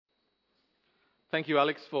Thank you,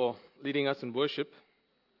 Alex, for leading us in worship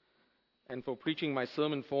and for preaching my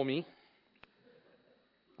sermon for me.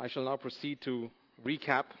 I shall now proceed to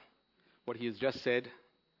recap what he has just said.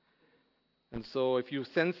 And so if you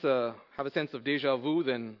have a sense of deja vu,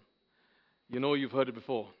 then you know you've heard it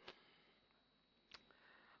before.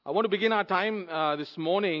 I want to begin our time this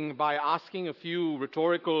morning by asking a few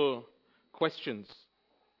rhetorical questions.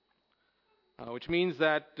 Which means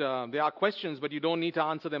that they are questions, but you don't need to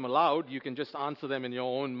answer them aloud. You can just answer them in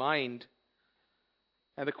your own mind.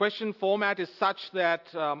 And the question format is such that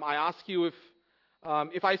I ask you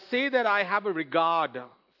if I say that I have a regard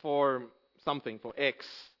for something, for X,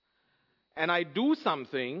 and I do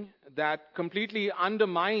something that completely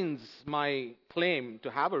undermines my claim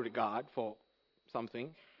to have a regard for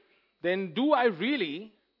something, then do I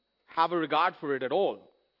really have a regard for it at all?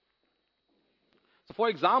 So for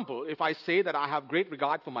example, if I say that I have great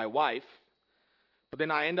regard for my wife, but then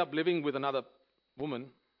I end up living with another woman,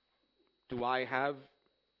 do I have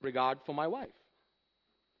regard for my wife?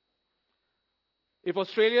 If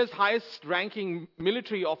Australia's highest ranking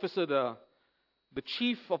military officer, the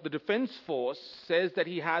chief of the defense force, says that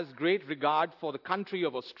he has great regard for the country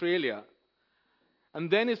of Australia, and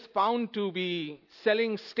then is found to be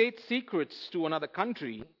selling state secrets to another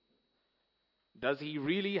country, does he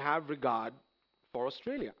really have regard for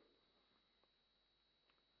Australia?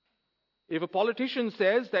 If a politician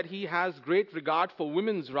says that he has great regard for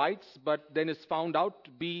women's rights, but then is found out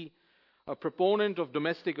to be a proponent of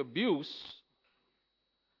domestic abuse,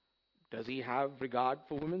 does he have regard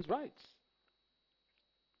for women's rights?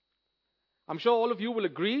 I'm sure all of you will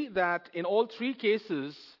agree that in all three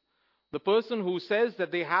cases, the person who says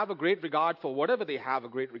that they have a great regard for whatever they have a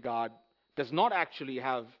great regard does not actually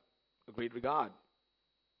have a great regard.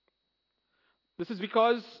 This is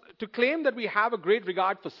because to claim that we have a great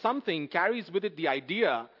regard for something carries with it the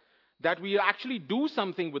idea that we actually do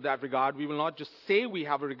something with that regard. We will not just say we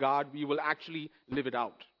have a regard, we will actually live it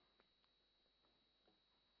out.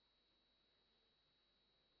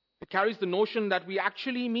 It carries the notion that we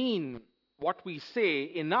actually mean what we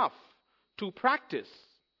say enough to practice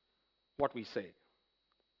what we say.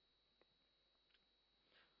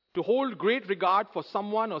 To hold great regard for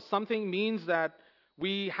someone or something means that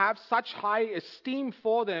we have such high esteem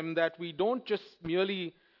for them that we don't just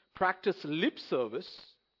merely practice lip service,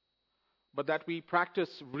 but that we practice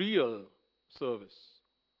real service.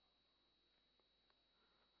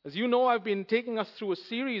 As you know, I've been taking us through a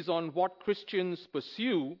series on what Christians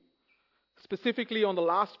pursue. Specifically, on the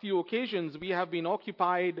last few occasions, we have been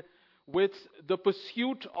occupied with the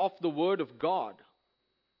pursuit of the Word of God.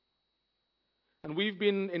 And we've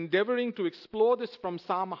been endeavoring to explore this from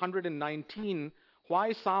Psalm 119.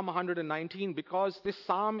 Why Psalm 119? Because this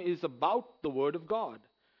psalm is about the Word of God.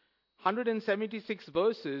 176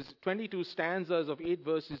 verses, 22 stanzas of 8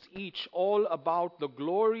 verses each, all about the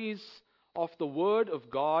glories of the Word of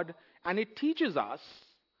God. And it teaches us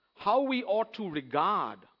how we ought to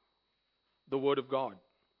regard the Word of God.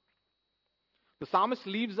 The psalmist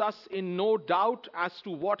leaves us in no doubt as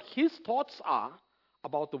to what his thoughts are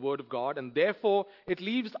about the Word of God, and therefore it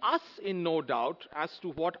leaves us in no doubt as to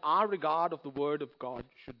what our regard of the Word of God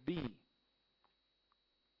should be.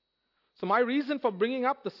 So my reason for bringing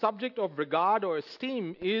up the subject of regard or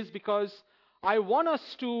esteem is because I want us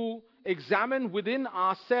to examine within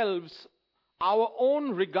ourselves our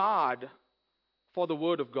own regard for the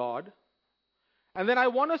Word of God, and then I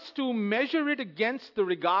want us to measure it against the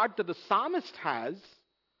regard that the psalmist has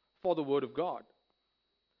for the Word of God.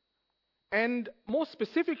 And more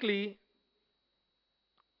specifically,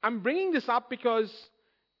 I'm bringing this up because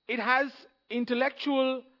it has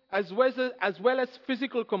intellectual as well as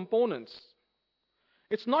physical components.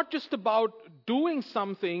 It's not just about doing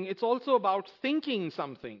something, it's also about thinking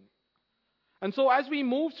something. And so as we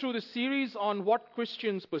move through the series on what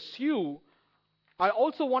Christians pursue, I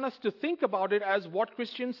also want us to think about it as what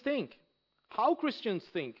Christians think, how Christians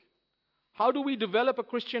think. How do we develop a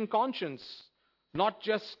Christian conscience? Not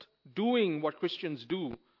just doing what Christians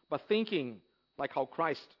do, but thinking like how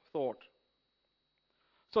Christ thought.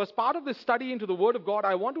 So as part of this study into the Word of God,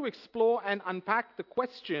 I want to explore and unpack the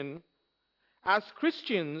question, as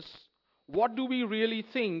Christians, what do we really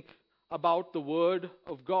think about the Word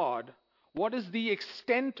of God? What is the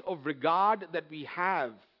extent of regard that we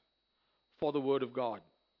have for the Word of God?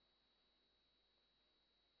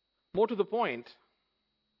 More to the point,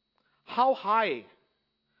 how high,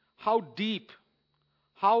 how deep,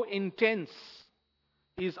 how intense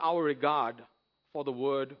is our regard for the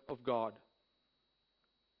Word of God?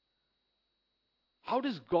 How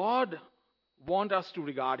does God want us to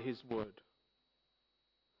regard His Word?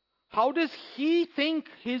 How does He think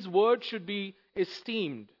His word should be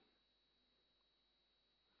esteemed?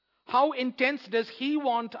 How intense does He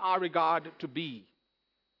want our regard to be?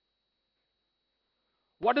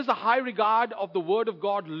 What does the high regard of the Word of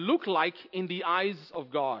God look like in the eyes of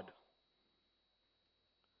God?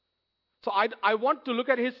 So I want to look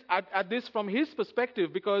at this from His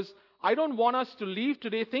perspective, because I don't want us to leave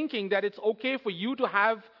today thinking that it's okay for you to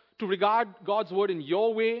regard God's Word in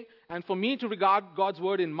your way, and for me to regard God's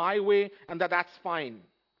Word in my way, and that's fine.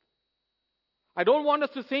 I don't want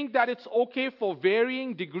us to think that it's okay for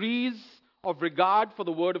varying degrees of regard for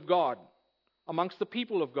the Word of God amongst the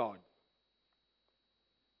people of God.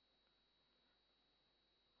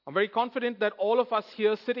 I'm very confident that all of us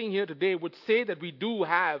here, sitting here today, would say that we do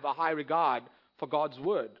have a high regard for God's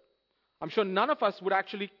Word. I'm sure none of us would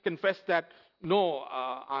actually confess that, no,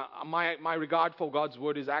 my regard for God's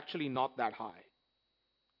Word is actually not that high.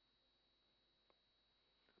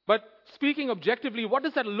 But speaking objectively, what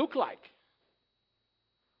does that look like?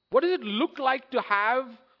 What does it look like to have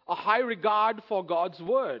a high regard for God's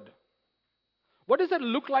Word? What does that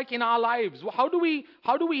look like in our lives? How do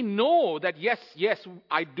we know that yes,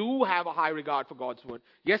 I do have a high regard for God's Word?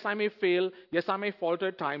 Yes, I may fail. Yes, I may falter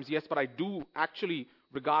at times. Yes, but I do actually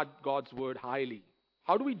regard God's Word highly.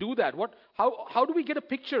 How do we do that? How do we get a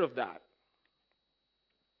picture of that?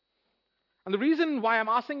 And the reason why I'm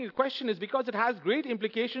asking a question is because it has great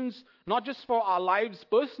implications, not just for our lives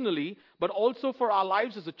personally, but also for our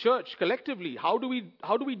lives as a church collectively. How do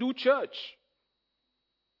we do church?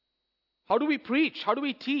 How do we preach? How do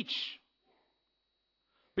we teach?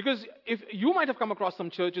 Because if you might have come across some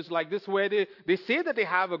churches like this where they say that they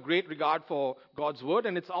have a great regard for God's Word,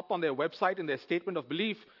 and it's up on their website in their statement of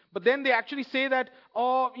belief, but then they actually say that,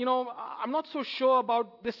 I'm not so sure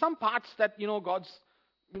about, there's some parts that, God's,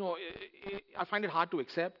 I find it hard to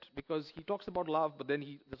accept, because He talks about love, but then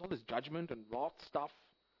there's all this judgment and wrath stuff.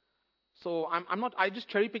 So I just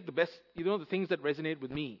cherry pick the best, the things that resonate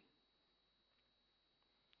with me.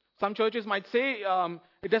 Some churches might say,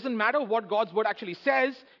 it doesn't matter what God's Word actually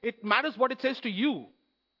says, it matters what it says to you.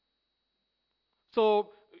 So,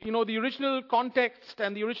 the original context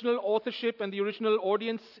and the original authorship and the original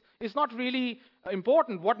audience is not really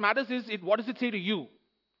important. What matters is, what does it say to you?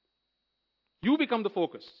 You become the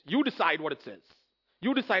focus. You decide what it says.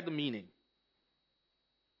 You decide the meaning.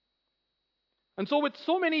 And so with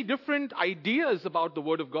so many different ideas about the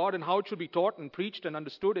Word of God and how it should be taught and preached and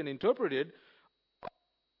understood and interpreted,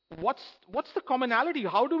 what's the commonality?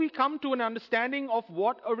 How do we come to an understanding of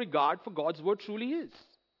what a regard for God's Word truly is?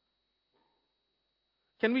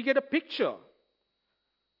 Can we get a picture?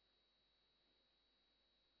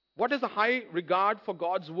 What does a high regard for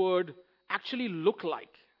God's Word actually look like?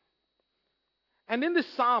 And in this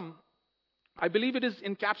psalm, I believe it is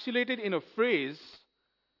encapsulated in a phrase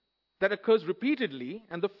that occurs repeatedly,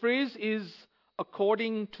 and the phrase is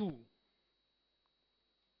according to.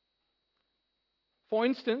 For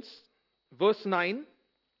instance, verse 9,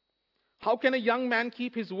 how can a young man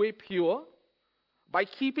keep his way pure? By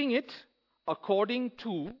keeping it according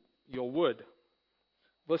to your word.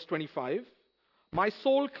 Verse 25, my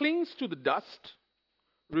soul clings to the dust.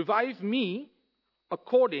 Revive me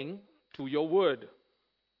according to your word.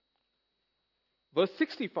 Verse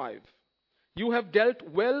 65, you have dealt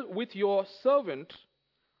well with your servant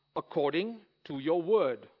according to your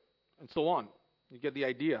word. And so on. You get the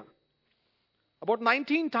idea. About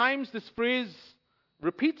 19 times this phrase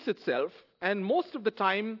repeats itself, and most of the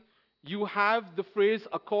time you have the phrase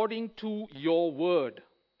according to your word.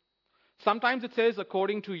 Sometimes it says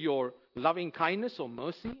according to your loving kindness or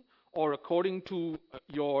mercy, or according to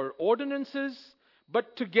your ordinances,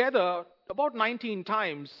 but together, about 19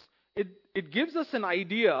 times, it gives us an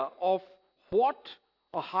idea of what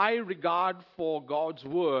a high regard for God's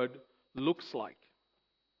word looks like.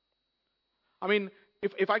 I mean,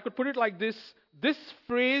 if I could put it like this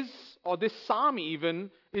phrase, or this psalm even,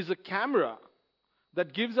 is a camera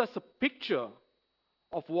that gives us a picture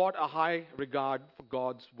of what a high regard for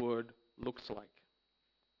God's word looks like.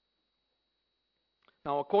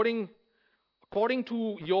 Now, according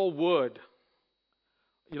to your word,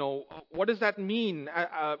 what does that mean?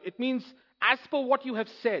 It means as per what you have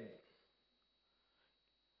said,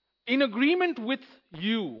 in agreement with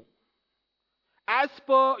you, as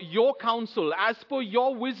per your counsel, as per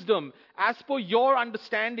your wisdom, as per your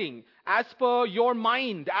understanding, as per your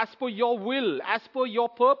mind, as per your will, as per your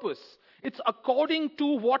purpose. It's according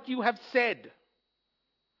to what you have said.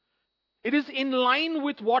 It is in line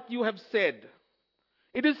with what you have said.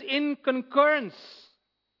 It is in concurrence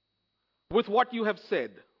with what you have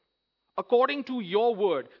said. According to your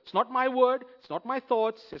word. It's not my word, it's not my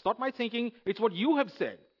thoughts, it's not my thinking, it's what you have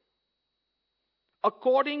said.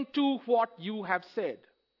 according to what you have said.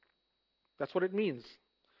 That's what it means.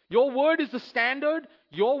 Your word is the standard,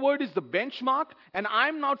 your word is the benchmark, and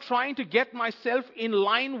I'm now trying to get myself in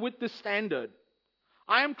line with this standard.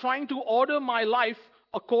 I am trying to order my life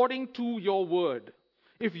according to your word.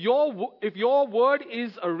 If your word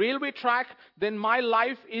is a railway track, then my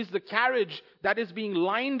life is the carriage that is being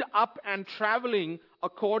lined up and traveling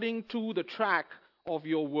according to the track of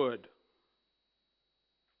your word.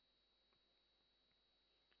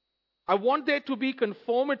 I want there to be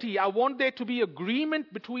conformity. I want there to be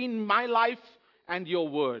agreement between my life and your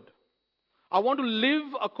word. I want to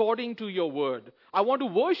live according to your word. I want to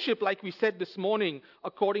worship, like we said this morning,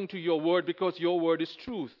 according to your word, because your word is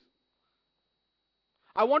truth.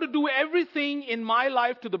 I want to do everything in my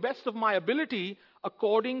life to the best of my ability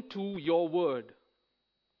according to your word.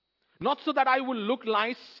 Not so that I will look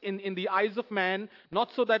nice in the eyes of man, not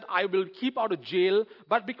so that I will keep out of jail,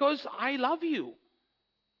 but because I love you.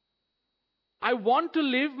 I want to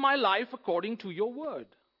live my life according to your word.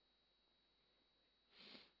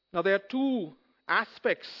 Now, there are two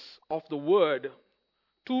aspects of the word,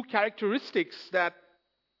 two characteristics that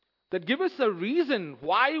give us a reason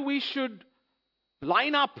why we should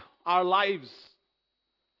line up our lives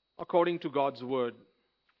according to God's word.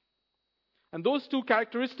 And those two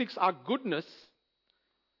characteristics are goodness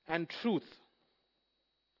and truth.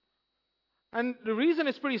 And the reason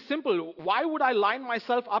is pretty simple. Why would I line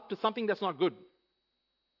myself up to something that's not good?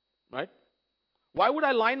 Right? Why would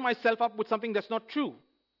I line myself up with something that's not true?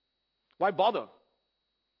 Why bother?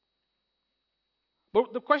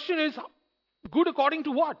 But the question is, good according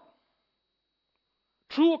to what?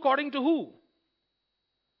 True according to who?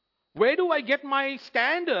 Where do I get my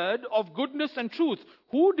standard of goodness and truth?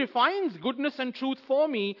 Who defines goodness and truth for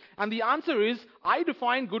me? And the answer is, I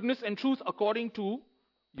define goodness and truth according to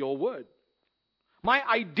your word. My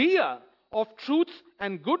idea of truth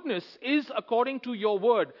and goodness is according to your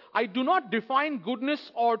word. I do not define goodness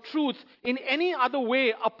or truth in any other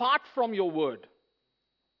way apart from your word.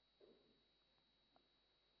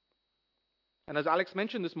 And as Alex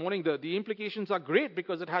mentioned this morning, the implications are great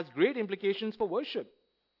because it has great implications for worship.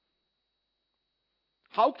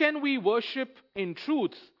 How can we worship in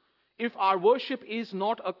truth if our worship is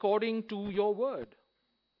not according to your word?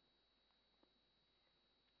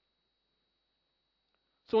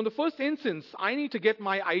 So in the first instance, I need to get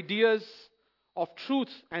my ideas of truth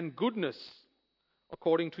and goodness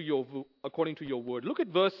according to your word. Look at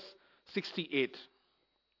verse 68.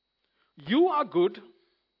 You are good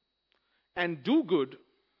and do good.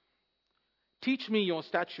 Teach me your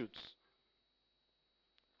statutes.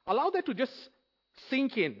 Allow that to just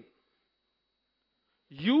sink in.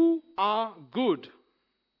 You are good.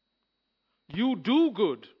 You do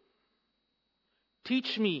good.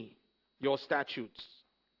 Teach me your statutes.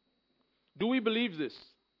 Do we believe this?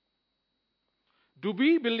 Do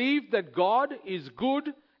we believe that God is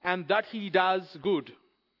good and that He does good?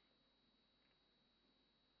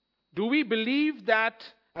 Do we believe that,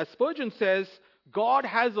 as Spurgeon says, God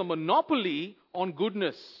has a monopoly on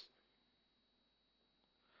goodness?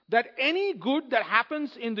 That any good that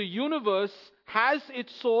happens in the universe has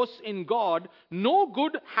its source in God. No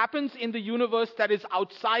good happens in the universe that is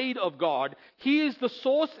outside of God. He is the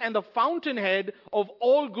source and the fountainhead of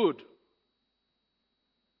all good.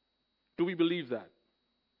 Do we believe that?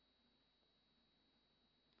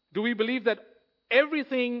 Do we believe that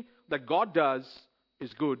everything that God does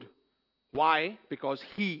is good? Why? Because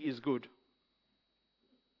He is good.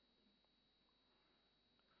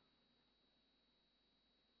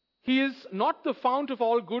 He is not the fount of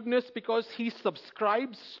all goodness because He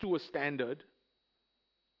subscribes to a standard.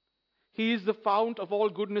 He is the fount of all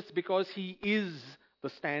goodness because He is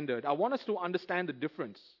the standard. I want us to understand the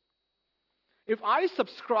difference. If I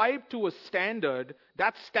subscribe to a standard,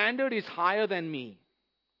 that standard is higher than me.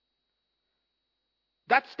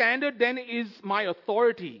 That standard then is my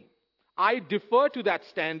authority. I defer to that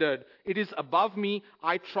standard. It is above me.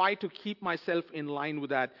 I try to keep myself in line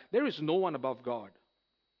with that. There is no one above God.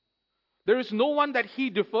 There is no one that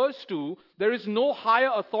He defers to. There is no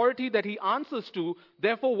higher authority that He answers to.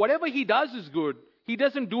 Therefore, whatever He does is good. He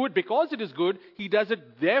doesn't do it because it is good. He does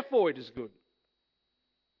it, therefore it is good.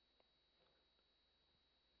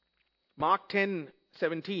 Mark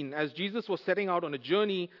 10:17, as Jesus was setting out on a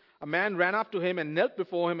journey, a man ran up to Him and knelt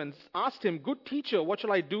before Him and asked Him, "Good teacher, what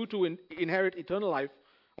shall I do to inherit eternal life?"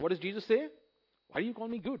 What does Jesus say? "Why do you call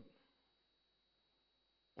me good?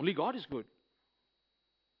 Only God is good.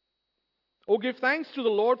 Oh, give thanks to the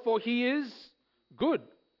Lord, for He is good.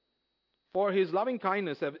 For His loving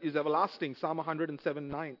kindness is everlasting." Psalm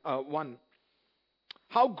 107:1.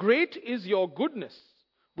 How great is your goodness,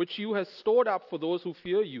 which you have stored up for those who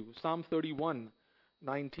fear you. Psalm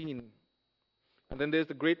 31:19. And then there's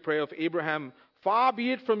the great prayer of Abraham. Far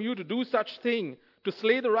be it from you to do such thing, to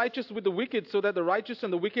slay the righteous with the wicked, so that the righteous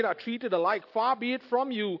and the wicked are treated alike. Far be it from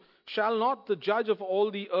you. Shall not the judge of all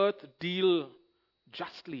the earth deal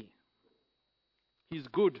justly? He's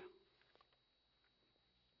good.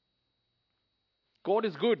 God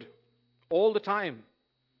is good all the time.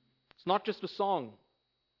 It's not just a song.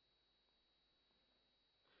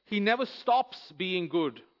 He never stops being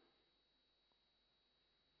good.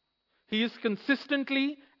 He is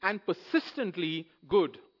consistently and persistently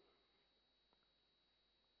good.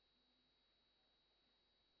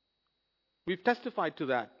 We've testified to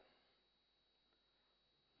that.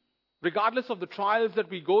 Regardless of the trials that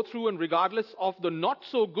we go through and regardless of the not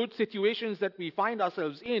so good situations that we find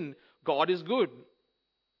ourselves in, God is good.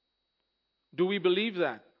 Do we believe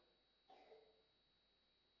that?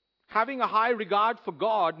 Having a high regard for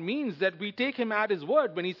God means that we take Him at His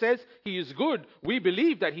word. When He says He is good, we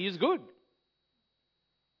believe that He is good.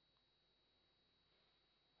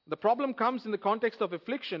 The problem comes in the context of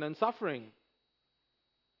affliction and suffering.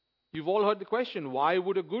 You've all heard the question, why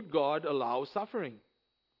would a good God allow suffering?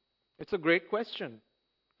 It's a great question.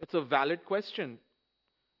 It's a valid question.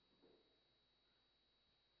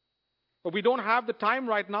 But we don't have the time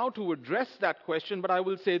right now to address that question, but I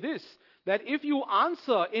will say this, that if you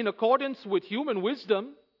answer in accordance with human wisdom,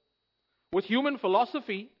 with human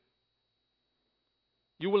philosophy,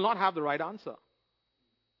 you will not have the right answer.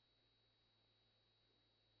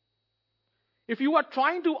 If you are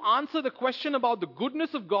trying to answer the question about the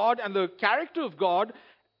goodness of God and the character of God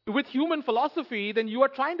with human philosophy, then you are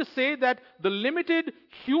trying to say that the limited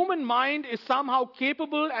human mind is somehow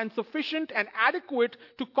capable and sufficient and adequate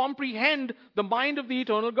to comprehend the mind of the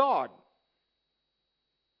eternal God.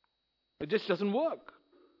 It just doesn't work.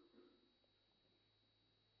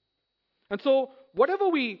 And so, whatever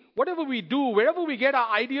we do, wherever we get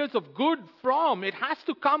our ideas of good from, it has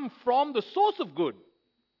to come from the source of good.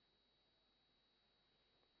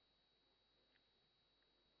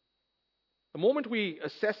 The moment we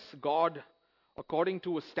assess God according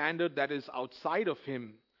to a standard that is outside of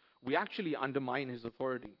Him, we actually undermine His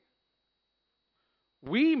authority.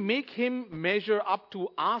 We make Him measure up to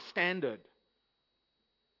our standard.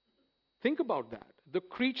 Think about that. The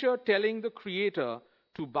creature telling the Creator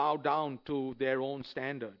to bow down to their own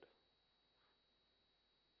standard.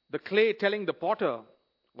 The clay telling the potter,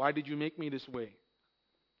 why did you make me this way?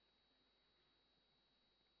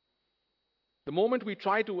 The moment we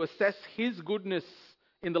try to assess His goodness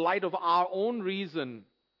in the light of our own reason,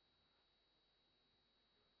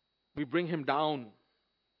 we bring Him down.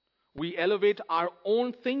 We elevate our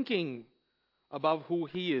own thinking above who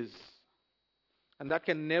He is. And that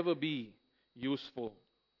can never be useful.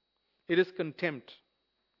 It is contempt.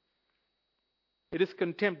 It is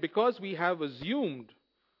contempt because we have assumed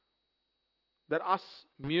that us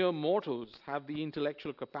mere mortals have the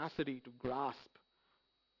intellectual capacity to grasp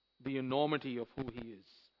the enormity of who He is.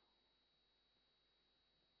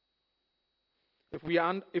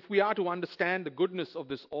 If we are to understand the goodness of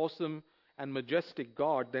this awesome and majestic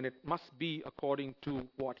God, then it must be according to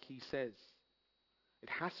what He says. It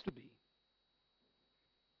has to be.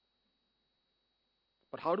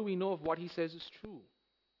 But how do we know if what He says is true?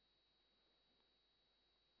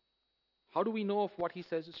 How do we know if what He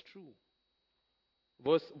says is true?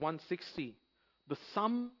 Verse 160, the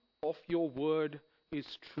sum of your word is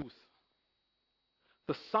truth.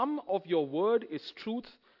 The sum of your word is truth,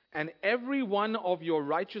 and every one of your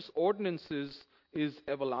righteous ordinances is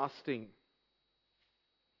everlasting.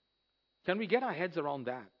 Can we get our heads around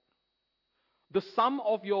that? The sum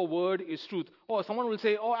of your word is truth. Oh, someone will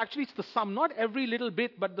say, oh, actually it's the sum, not every little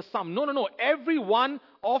bit, but the sum. No. Every one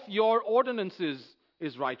of your ordinances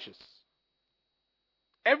is righteous.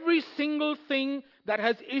 Every single thing that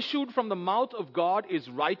has issued from the mouth of God is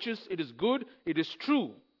righteous, it is good, it is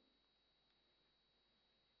true.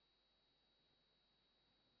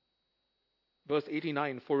 Verse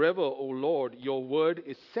 89, forever, O Lord, your word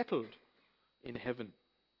is settled in heaven.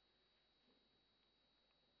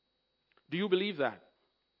 Do you believe that?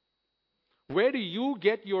 Where do you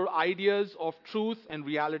get your ideas of truth and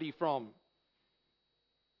reality from?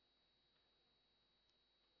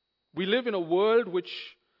 We live in a world which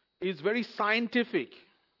is very scientific.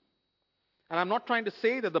 And I'm not trying to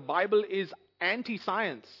say that the Bible is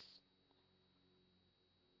anti-science.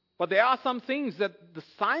 But there are some things that the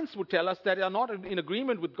science would tell us that are not in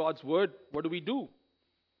agreement with God's word. What do?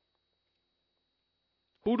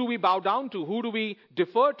 Who do we bow down to? Who do we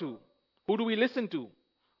defer to? Who do we listen to?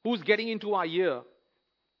 Who's getting into our ear?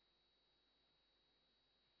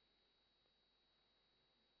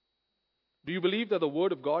 Do you believe that the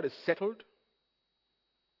Word of God is settled?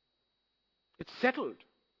 It's settled.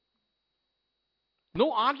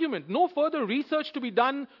 No argument, no further research to be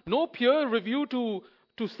done, no peer review to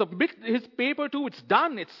submit his paper to. It's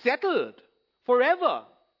done. It's settled forever.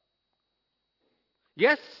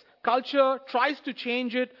 Yes, culture tries to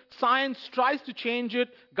change it. Science tries to change it.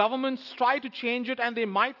 Governments try to change it, and they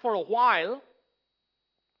might for a while.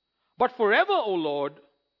 But forever, O Lord,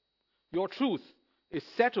 your truth is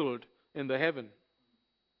settled in the heaven.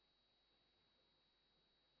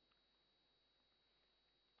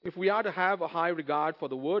 If we are to have a high regard for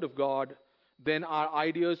the Word of God, then our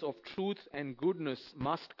ideas of truth and goodness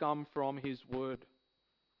must come from His Word.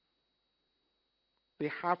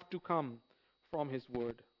 They have to come from His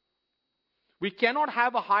Word. We cannot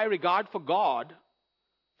have a high regard for God,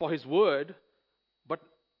 for His Word, but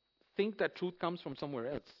think that truth comes from somewhere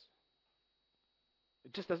else.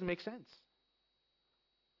 It just doesn't make sense.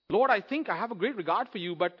 Lord, I think I have a great regard for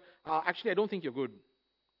you, but actually I don't think you're good.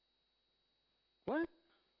 What?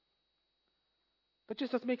 That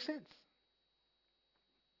just doesn't make sense.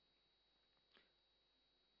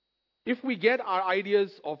 If we get our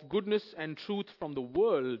ideas of goodness and truth from the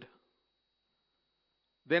world,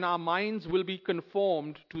 then our minds will be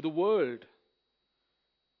conformed to the world.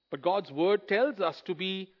 But God's Word tells us to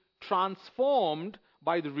be transformed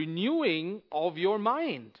by the renewing of your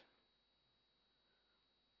mind.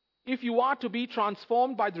 If you are to be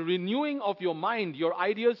transformed by the renewing of your mind, your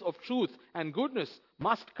ideas of truth and goodness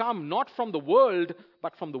must come not from the world,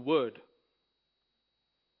 but from the Word.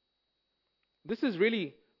 This is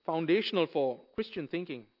really foundational for Christian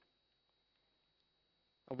thinking.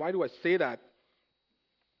 Why do I say that?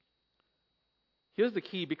 Here's the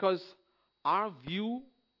key, because our view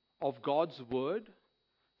of God's Word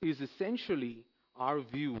is essentially our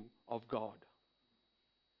view of God.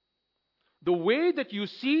 The way that you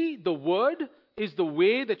see the Word is the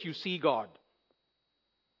way that you see God.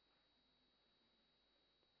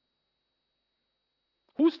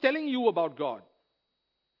 Who's telling you about God?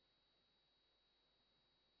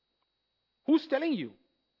 Who's telling you?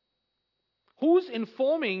 Who's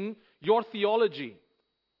informing your theology?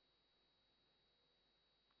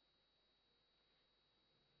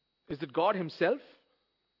 Is it God Himself?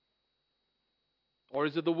 Or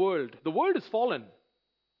is it the world? The world is fallen.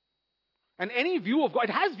 And any view of God, it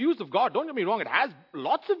has views of God, don't get me wrong, it has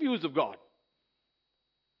lots of views of God.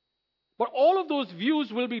 But all of those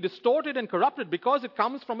views will be distorted and corrupted because it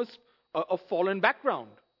comes from a fallen background,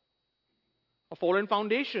 a fallen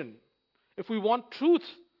foundation. If we want truth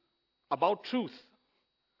about truth,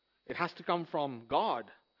 it has to come from God,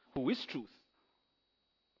 who is truth.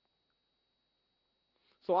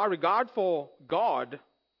 So our regard for God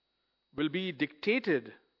will be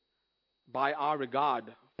dictated by our regard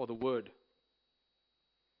for the Word.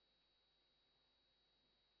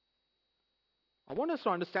 I want us to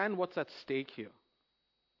understand what's at stake here.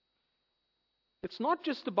 It's not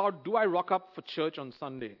just about, do I rock up for church on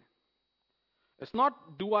Sunday? It's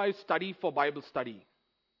not, do I study for Bible study?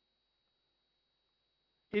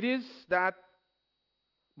 It is that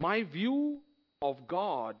my view of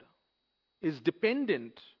God is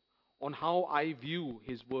dependent on how I view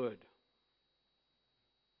His Word.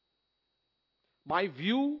 My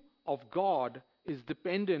view of God is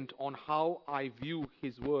dependent on how I view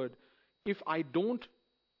His Word. If I don't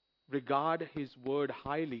regard His Word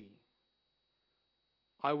highly,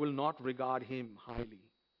 I will not regard Him highly.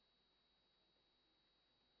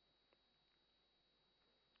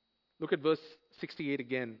 Look at verse 68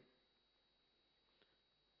 again.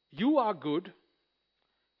 You are good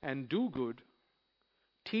and do good.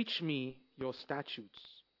 Teach me your statutes.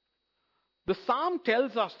 The psalm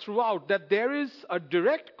tells us throughout that there is a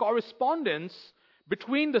direct correspondence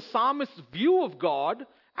between the psalmist's view of God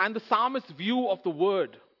and the psalmist's view of the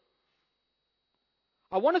Word.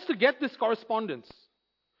 I want us to get this correspondence.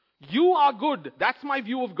 You are good. That's my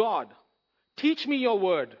view of God. Teach me your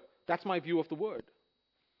Word. That's my view of the Word.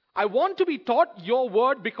 I want to be taught your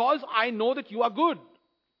Word because I know that you are good.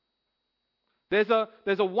 There's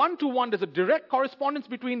a one-to-one, there's a direct correspondence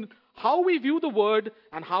between how we view the Word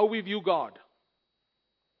and how we view God.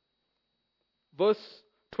 Verse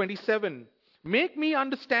 27, make me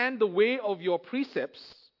understand the way of your precepts,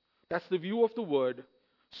 that's the view of the Word,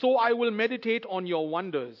 so I will meditate on your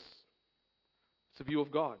wonders. It's the view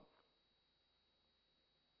of God.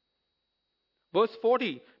 Verse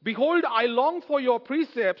 40, behold, I long for your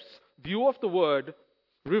precepts, view of the Word,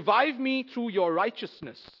 revive me through your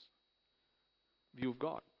righteousness. View of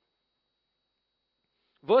God.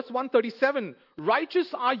 Verse 137, righteous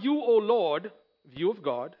are you, O Lord, view of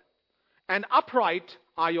God, and upright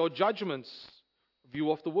are your judgments,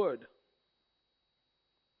 view of the Word.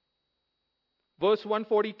 Verse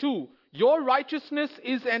 142, your righteousness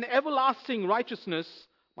is an everlasting righteousness,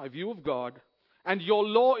 my view of God, and your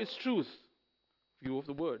law is truth, view of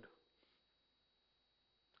the word.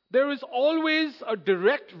 There is always a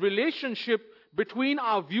direct relationship between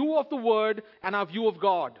our view of the word and our view of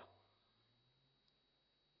God.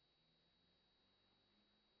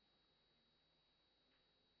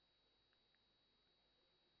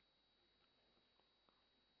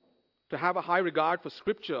 To have a high regard for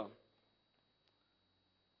Scripture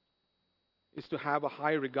is to have a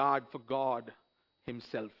high regard for God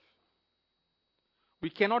Himself. We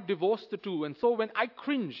cannot divorce the two. And so when I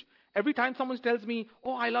cringe every time someone tells me,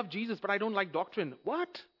 oh, I love Jesus, but I don't like doctrine. What?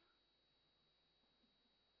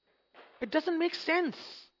 It doesn't make sense.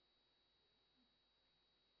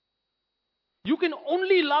 You can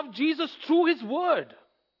only love Jesus through His Word.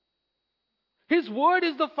 His Word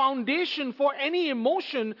is the foundation for any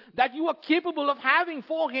emotion that you are capable of having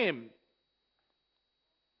for Him.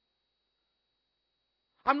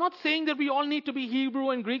 I'm not saying that we all need to be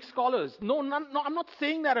Hebrew and Greek scholars. No, I'm not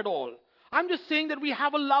saying that at all. I'm just saying that we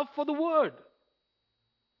have a love for the Word.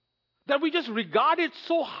 That we just regard it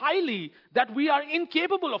so highly that we are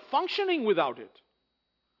incapable of functioning without it.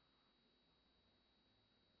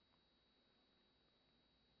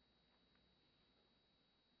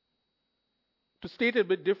 To state it a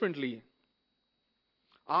bit differently,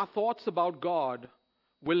 our thoughts about God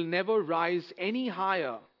will never rise any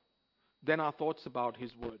higher than our thoughts about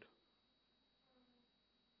His Word.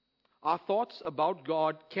 Our thoughts about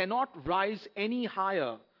God cannot rise any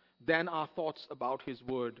higher than our thoughts about His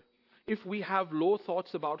Word. If we have low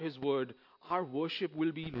thoughts about His Word, our worship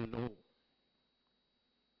will be low.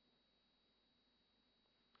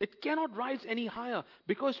 It cannot rise any higher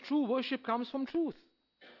because true worship comes from truth.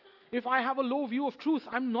 If I have a low view of truth,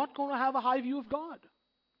 I'm not going to have a high view of God.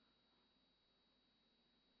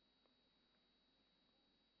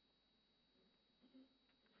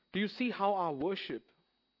 Do you see how our worship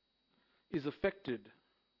is affected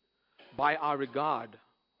by our regard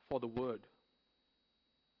for the Word?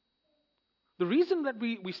 The reason that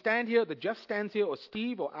we stand here, that Jeff stands here, or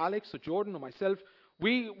Steve, or Alex, or Jordan, or myself,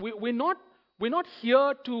 we're not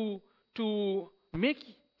here to make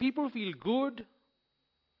people feel good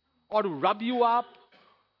or to rub you up.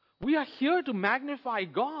 We are here to magnify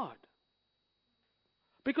God.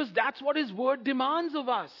 Because that's what His Word demands of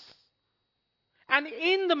us. And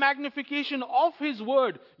in the magnification of His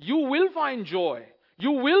Word, you will find joy.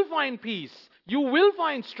 You will find peace. You will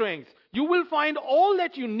find strength. You will find all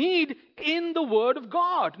that you need in the Word of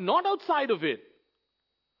God, not outside of it.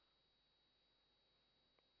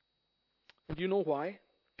 And do you know why?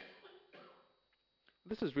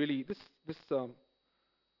 This was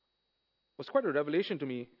quite a revelation to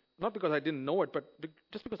me. Not because I didn't know it, but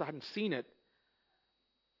just because I hadn't seen it.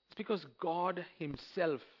 It's because God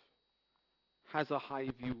Himself has a high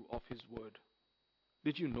view of His Word.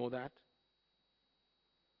 Did you know that?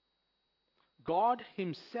 God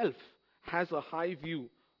Himself has a high view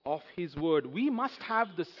of His Word. We must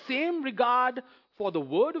have the same regard for the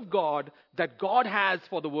Word of God that God has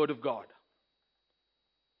for the Word of God.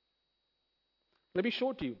 Let me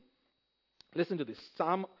show it to you. Listen to this.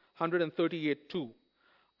 Psalm 138:2.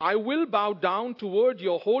 I will bow down toward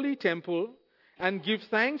your holy temple and give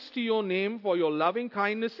thanks to your name for your loving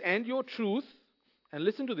kindness and your truth. And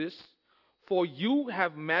listen to this. For you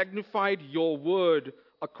have magnified your word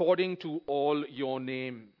according to all your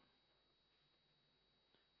name.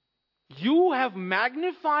 You have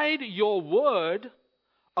magnified your word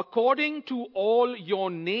according to all your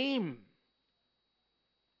name.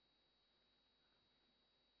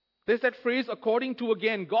 There's that phrase, according to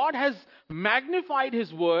again. God has magnified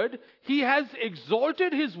His word. He has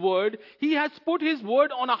exalted His word. He has put His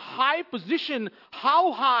word on a high position.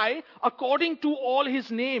 How high? According to all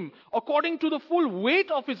His name. According to the full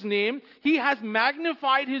weight of His name, He has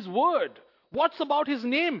magnified His word. What's about His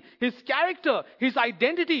name? His character, His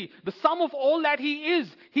identity, the sum of all that He is.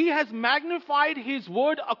 He has magnified His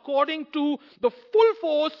word according to the full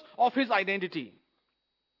force of His identity.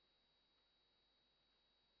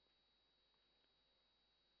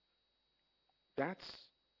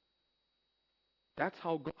 That's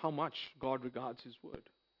how much God regards His word.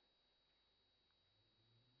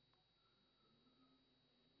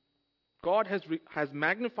 God has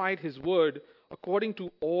magnified His word according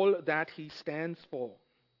to all that He stands for.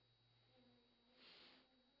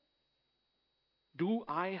 Do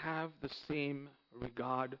I have the same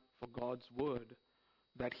regard for God's word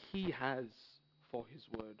that He has for His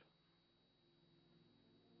word?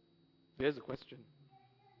 There's a question.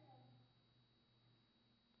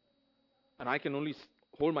 And I can only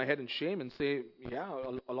hold my head in shame and say, yeah,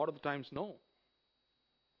 a lot of the times, no.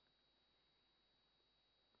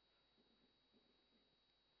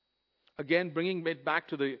 again, bringing it back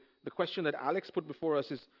to the question that Alex put before us,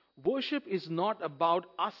 is worship is not about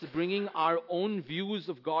us bringing our own views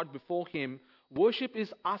of God before Him. Worship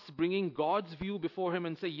is us bringing God's view before Him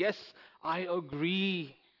and say, yes, I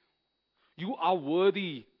agree. You are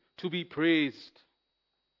worthy to be praised.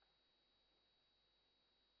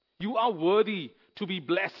 You are worthy to be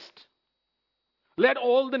blessed. Let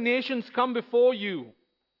all the nations come before you.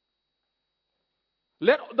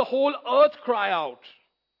 Let the whole earth cry out.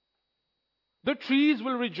 The trees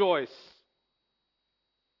will rejoice.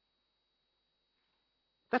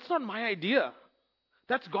 That's not my idea.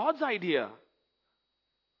 That's God's idea.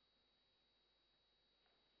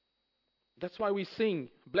 That's why we sing,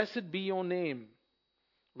 blessed be your name.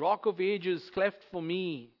 Rock of ages cleft for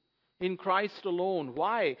me. In Christ alone.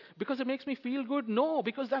 Why? Because it makes me feel good? No,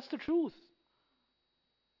 because that's the truth.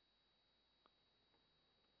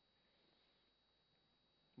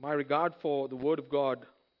 My regard for the Word of God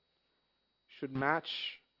should match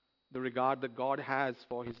the regard that God has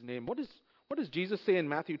for His name. What does Jesus say in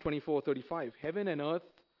Matthew 24:35? Heaven and earth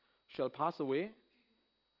shall pass away,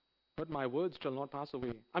 but my words shall not pass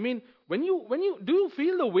away. I mean, do you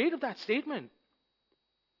feel the weight of that statement?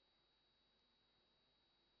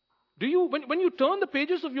 Do you, when you turn the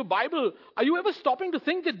pages of your Bible, are you ever stopping to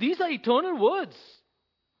think that these are eternal words?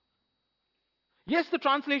 Yes, the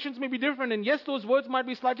translations may be different, and yes, those words might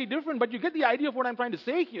be slightly different, but you get the idea of what I'm trying to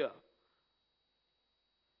say here.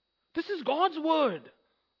 This is God's word.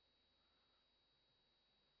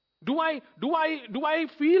 Do I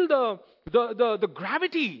feel the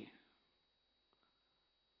gravity?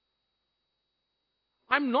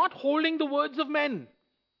 I'm not holding the words of men.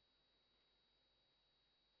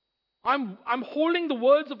 I'm holding the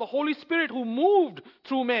words of the Holy Spirit who moved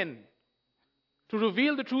through men to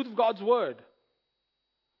reveal the truth of God's word.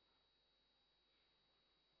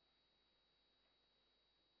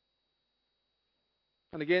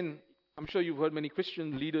 And again, I'm sure you've heard many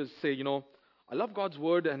Christian leaders say, I love God's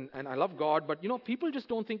word and I love God, but people just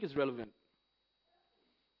don't think it's relevant.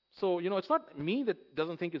 So, it's not me that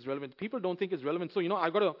doesn't think it's relevant. People don't think it's relevant. So,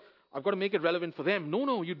 I've got to make it relevant for them.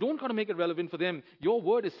 No, you don't got to make it relevant for them. Your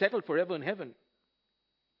word is settled forever in heaven.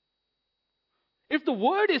 If the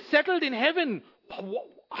word is settled in heaven,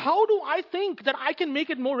 how do I think that I can make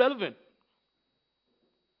it more relevant?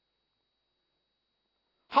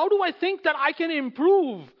 How do I think that I can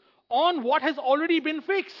improve on what has already been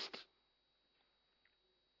fixed?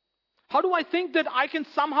 How do I think that I can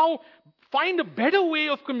somehow find a better way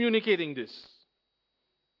of communicating this?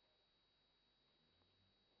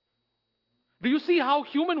 Do you see how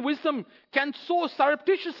human wisdom can so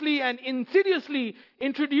surreptitiously and insidiously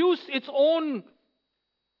introduce its own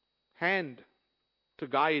hand to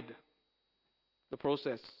guide the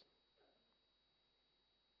process?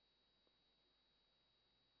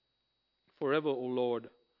 Forever, O Lord,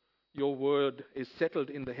 your word is settled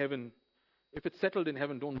in the heaven. If it's settled in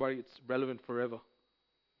heaven, don't worry, it's relevant forever.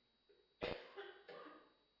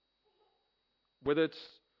 Whether it's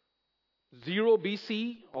 0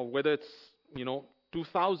 BC or whether it's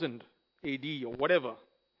 2000 AD or whatever,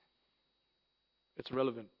 it's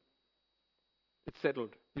relevant. It's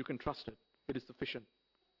settled. You can trust it. It is sufficient.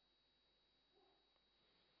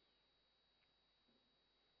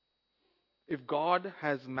 If God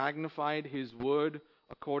has magnified His word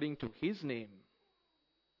according to His name,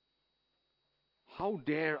 how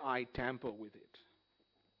dare I tamper with it?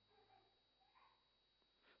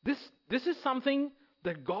 This is something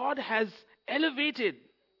that God has elevated.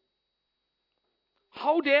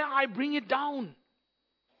 How dare I bring it down?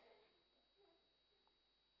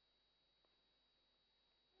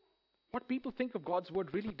 What people think of God's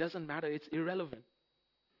word really doesn't matter. It's irrelevant.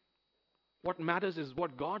 What matters is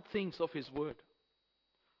what God thinks of His word.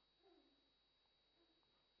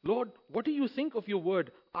 Lord, what do you think of your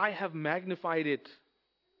word? I have magnified it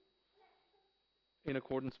in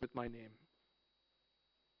accordance with my name.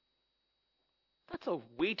 That's a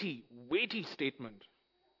weighty, weighty statement.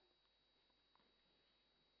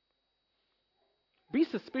 Be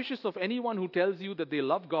suspicious of anyone who tells you that they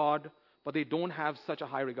love God, but they don't have such a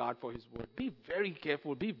high regard for His word. Be very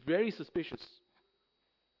careful. Be very suspicious.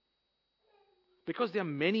 Because there are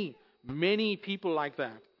many, many people like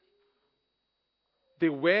that. They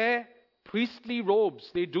wear priestly robes.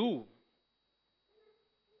 They do.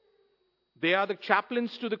 They are the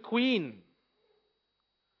chaplains to the Queen.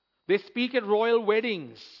 They speak at royal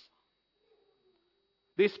weddings.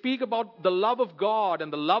 They speak about the love of God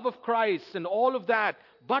and the love of Christ and all of that,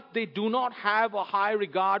 but they do not have a high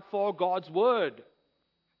regard for God's word.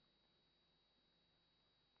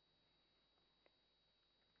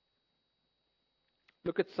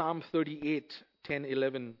 Look at Psalm 38, 10,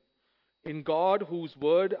 11. In God whose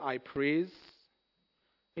word I praise,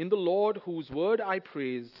 in the Lord whose word I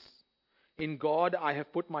praise, in God I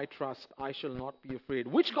have put my trust, I shall not be afraid.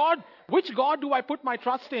 Which God? Which God do I put my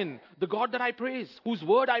trust in? The God that I praise, whose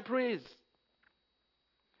word I praise.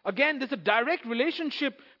 Again, there's a direct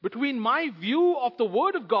relationship between my view of the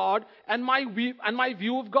word of God and my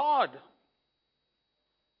view of God.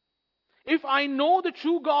 If I know the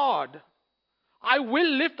true God, I will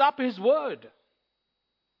lift up His word.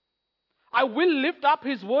 I will lift up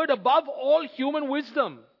His word above all human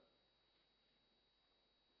wisdom.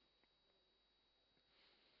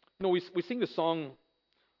 You know, we sing the song,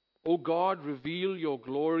 "O God, reveal your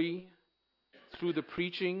glory through the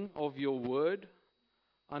preaching of your word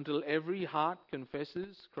until every heart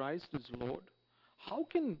confesses Christ is Lord." How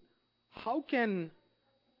can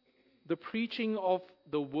the preaching of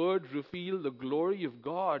the word reveal the glory of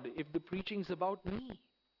God if the preaching's about me?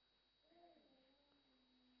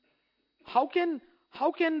 How can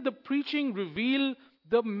the preaching reveal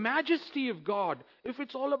the majesty of God if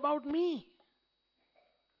it's all about me?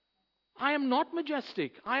 I am not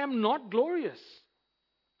majestic. I am not glorious.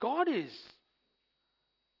 God is.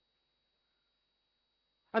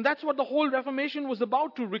 And that's what the whole Reformation was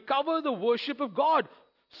about, to recover the worship of God.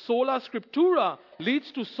 Sola Scriptura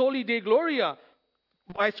leads to Soli Deo Gloria.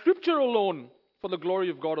 By Scripture alone, for the glory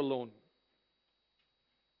of God alone.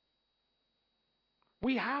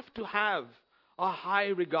 We have to have a high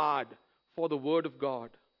regard for the Word of God.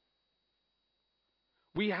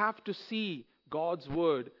 We have to see God's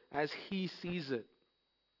Word as He sees it.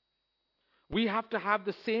 We have to have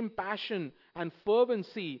the same passion and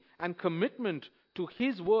fervency and commitment to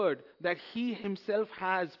His Word that He Himself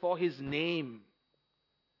has for His name.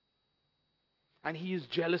 And He is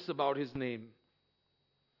jealous about His name.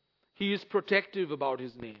 He is protective about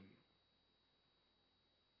His name.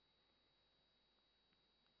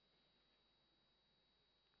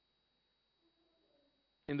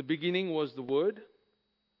 In the beginning was the Word,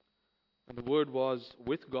 and the Word was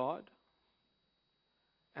with God,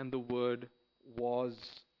 and the Word was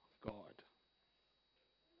God.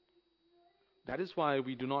 That is why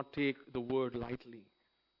we do not take the Word lightly.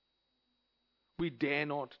 We dare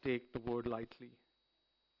not take the Word lightly.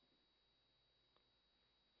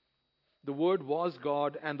 The Word was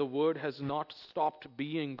God, and the Word has not stopped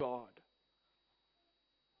being God.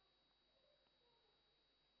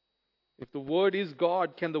 If the Word is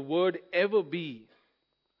God, can the Word ever be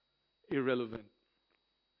irrelevant?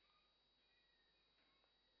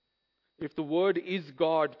 If the Word is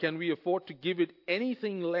God, can we afford to give it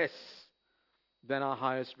anything less than our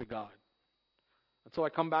highest regard? And so I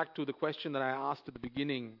come back to the question that I asked at the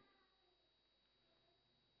beginning.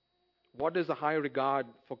 What does a high regard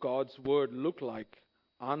for God's Word look like?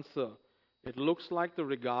 Answer: it looks like the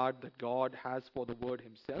regard that God has for the Word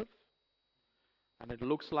Himself, and it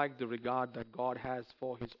looks like the regard that God has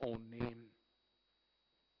for His own name.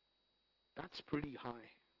 That's pretty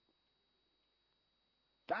high.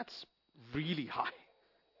 That's really high.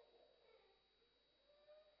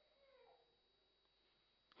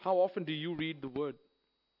 How often do you read the Word?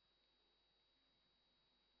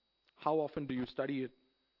 How often do you study it?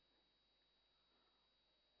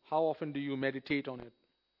 How often do you meditate on it?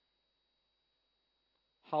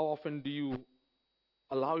 How often do you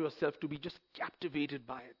allow yourself to be just captivated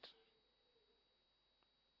by it?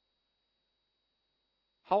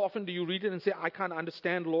 How often do you read it and say, I can't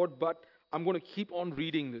understand, Lord, but I'm going to keep on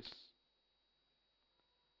reading this.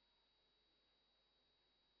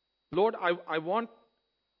 Lord, I want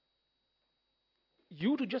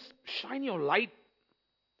you to just shine your light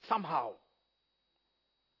somehow.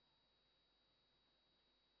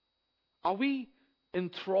 Are we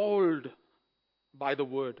enthralled by the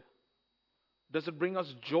Word? Does it bring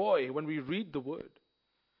us joy when we read the Word?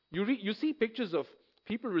 You see pictures of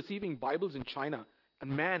people receiving Bibles in China,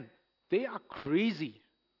 and man, they are crazy.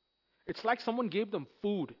 It's like someone gave them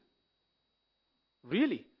food.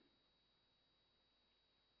 Really.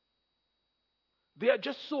 They are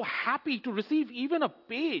just so happy to receive even a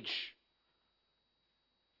page.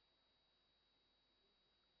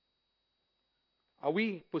 Are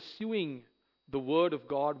we pursuing the Word of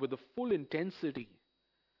God with the full intensity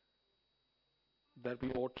that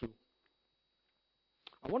we ought to?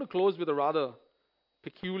 I want to close with a rather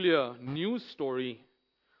peculiar news story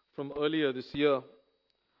from earlier this year.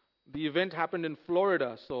 The event happened in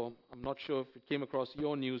Florida, so I'm not sure if it came across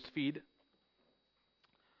your news feed.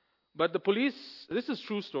 But the police, this is a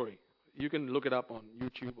true story. You can look it up on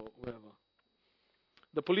YouTube or wherever.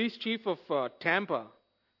 The police chief of Tampa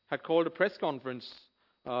had called a press conference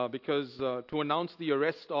to announce the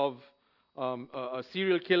arrest of a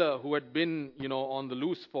serial killer who had been, on the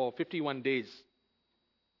loose for 51 days.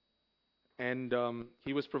 And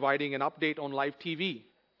he was providing an update on live TV.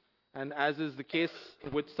 And as is the case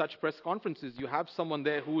with such press conferences, you have someone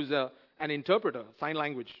there who is an interpreter, sign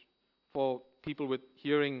language, for people with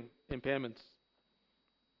hearing impairments.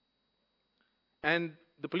 And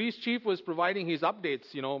the police chief was providing his updates,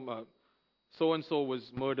 so-and-so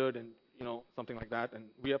was murdered and, something like that. And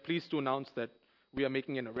we are pleased to announce that we are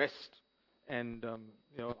making an arrest. And,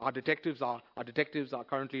 our detectives are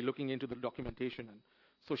currently looking into the documentation. And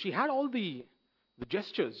so she had all the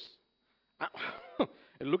gestures.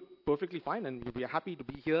 It looked perfectly fine, and we are happy to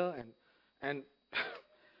be here. And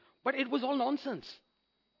but it was all nonsense.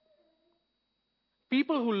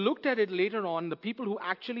 People who looked at it later on, the people who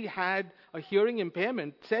actually had a hearing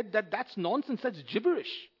impairment, said that that's nonsense, that's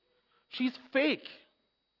gibberish. She's fake.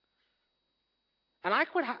 And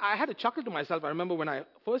I had a chuckle to myself. I remember when I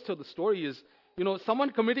first heard the story is,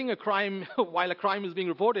 someone committing a crime while a crime is being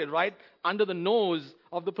reported, right, under the nose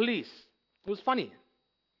of the police. It was funny.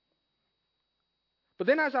 But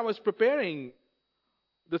then as I was preparing,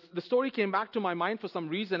 the story came back to my mind for some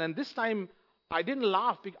reason, and this time I didn't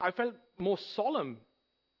laugh. I felt more solemn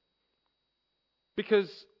because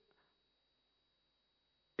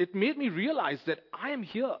it made me realize that I am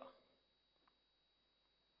here.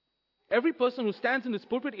 Every person who stands in this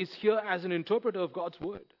pulpit is here as an interpreter of God's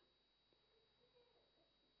word.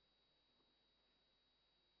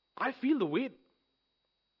 I feel the weight.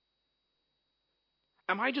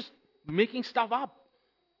 Am I just making stuff up?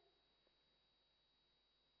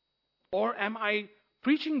 Or am I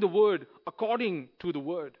preaching the word according to the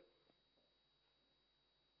word?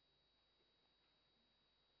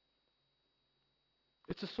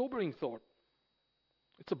 It's a sobering thought.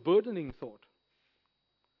 It's a burdening thought.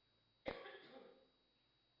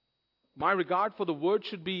 My regard for the word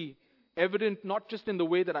should be evident not just in the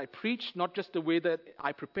way that I preach, not just the way that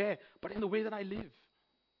I prepare, but in the way that I live.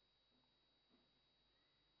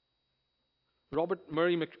 Robert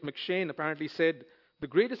Murray McCheyne apparently said, "The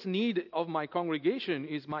greatest need of my congregation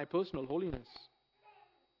is my personal holiness."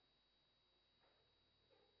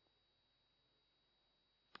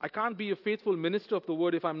 I can't be a faithful minister of the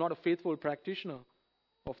word if I'm not a faithful practitioner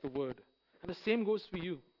of the word. And the same goes for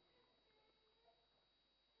you.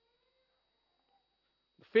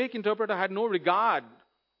 The fake interpreter had no regard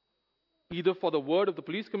either for the word of the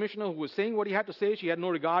police commissioner who was saying what he had to say. She had no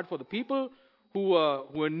regard for the people who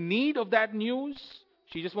were in need of that news.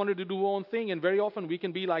 She just wanted to do her own thing, and very often we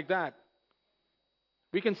can be like that.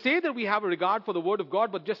 We can say that we have a regard for the word of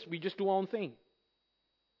God, but we just do our own thing.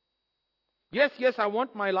 Yes, I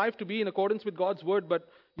want my life to be in accordance with God's word, but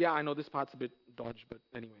yeah, I know this part's a bit dodged, but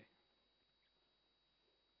anyway.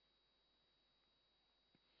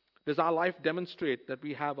 Does our life demonstrate that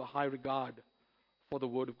we have a high regard for the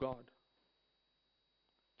word of God?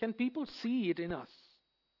 Can people see it in us?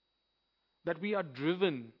 That we are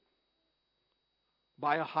driven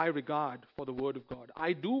by a high regard for the word of God.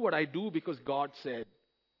 I do what I do because God said.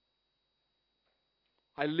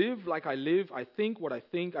 I live like I live. I think what I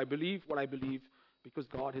think. I believe what I believe because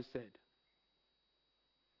God has said.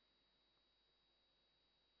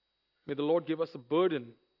 May the Lord give us a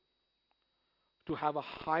burden to have a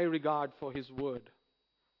high regard for His word.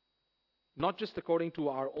 Not just according to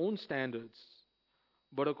our own standards,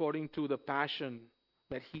 but according to the passion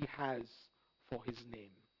that He has for His name.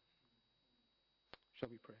 Shall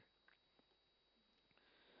we pray?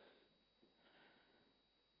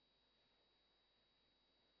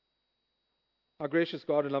 Our gracious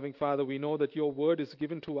God and loving Father, we know that your word is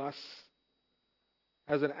given to us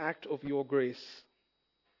as an act of your grace.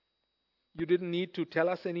 You didn't need to tell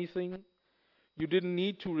us anything. You didn't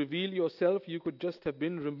need to reveal yourself. You could just have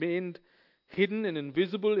remained hidden and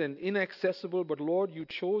invisible and inaccessible. But Lord, you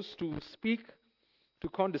chose to speak, to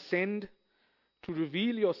condescend, to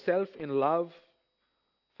reveal yourself in love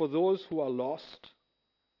for those who are lost.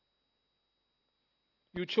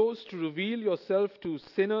 You chose to reveal yourself to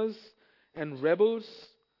sinners and rebels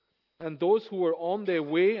and those who were on their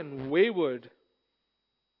way and wayward.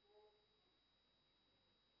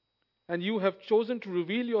 And you have chosen to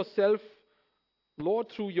reveal yourself, Lord,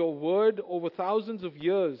 through your word over thousands of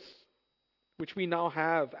years, which we now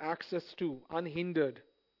have access to unhindered.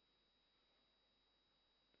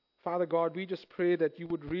 Father God, we just pray that you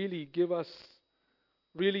would really give us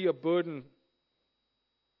really a burden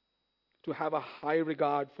to have a high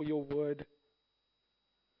regard for your word,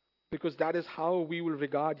 because that is how we will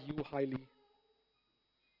regard you highly.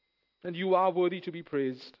 And you are worthy to be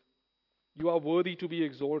praised. You are worthy to be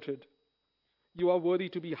exalted. You are worthy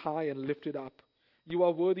to be high and lifted up. You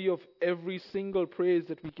are worthy of every single praise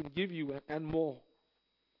that we can give you and more.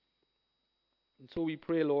 And so we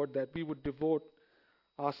pray, Lord, that we would devote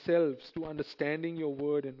ourselves to understanding your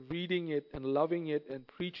word and reading it and loving it and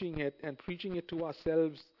preaching it to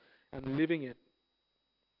ourselves and living it.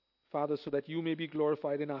 Father, so that you may be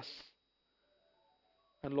glorified in us.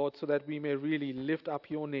 And Lord, so that we may really lift up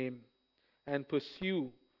your name and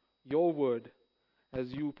pursue your word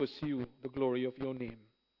as you pursue the glory of your name.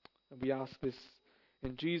 And we ask this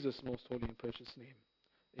in Jesus' most holy and precious name.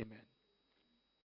 Amen.